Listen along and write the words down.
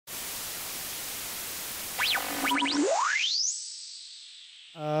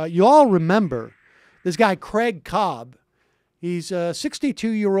You all remember this guy, Craig Cobb. He's a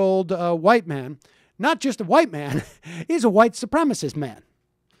 62-year-old white man. Not just a white man, he's a white supremacist man.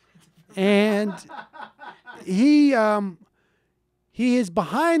 And he is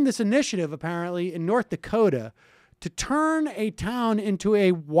behind this initiative, apparently, in North Dakota to turn a town into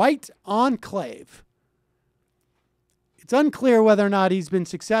a white enclave. It's unclear whether or not he's been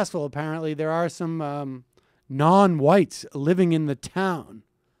successful. Apparently, there are some non-whites living in the town.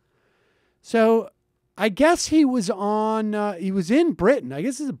 So I guess he was in Britain. I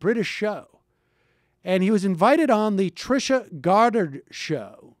guess it's a British show. And he was invited on the Trisha Goddard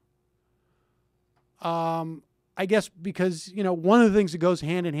Show. I guess because, you know, one of the things that goes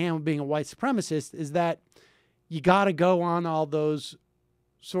hand in hand with being a white supremacist is that you got to go on all those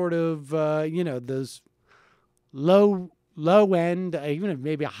sort of, you know, those low end, even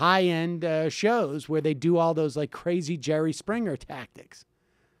maybe high end shows where they do all those like crazy Jerry Springer tactics.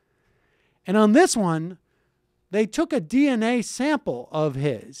 And on this one, they took a DNA sample of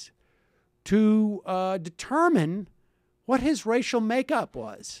his to determine what his racial makeup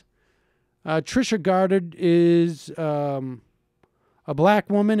was. Trisha Goddard is a black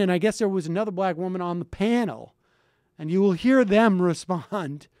woman, and I guess there was another black woman on the panel. And you will hear them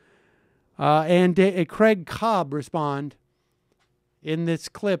respond, and Craig Cobb respond in this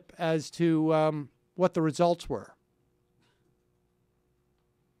clip as to what the results were.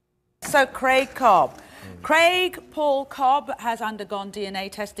 So Craig Cobb. Craig Paul Cobb has undergone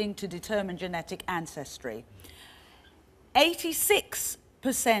DNA testing to determine genetic ancestry.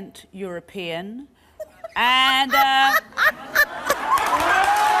 86% European and...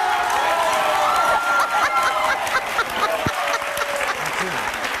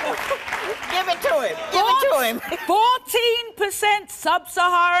 Give it to him. Give it to him. 14%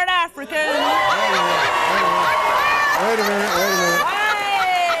 Sub-Saharan African. Wait a minute. Hey.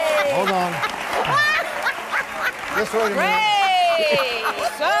 Hold on. Just wait a minute.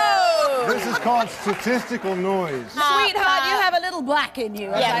 So... This is called statistical noise. Sweetheart, you have a little black in you.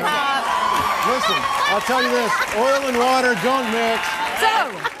 Yeah. Listen, I'll tell you this. Oil and water don't mix.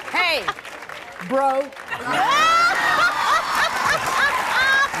 So, hey, bro. No.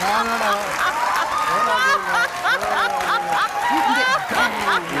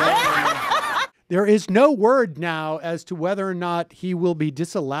 There is no word now as to whether or not he will be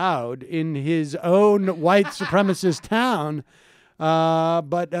disallowed in his own white supremacist town.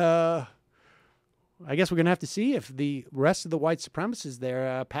 But I guess we're going to have to see if the rest of the white supremacists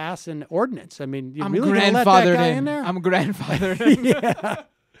there pass an ordinance. I mean, you really going to let that guy in there? I'm grandfathered in. Yeah.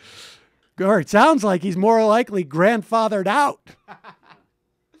 Or it sounds like he's more likely grandfathered out.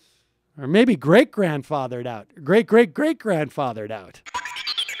 Or maybe great-grandfathered out. Great-great-great-grandfathered out.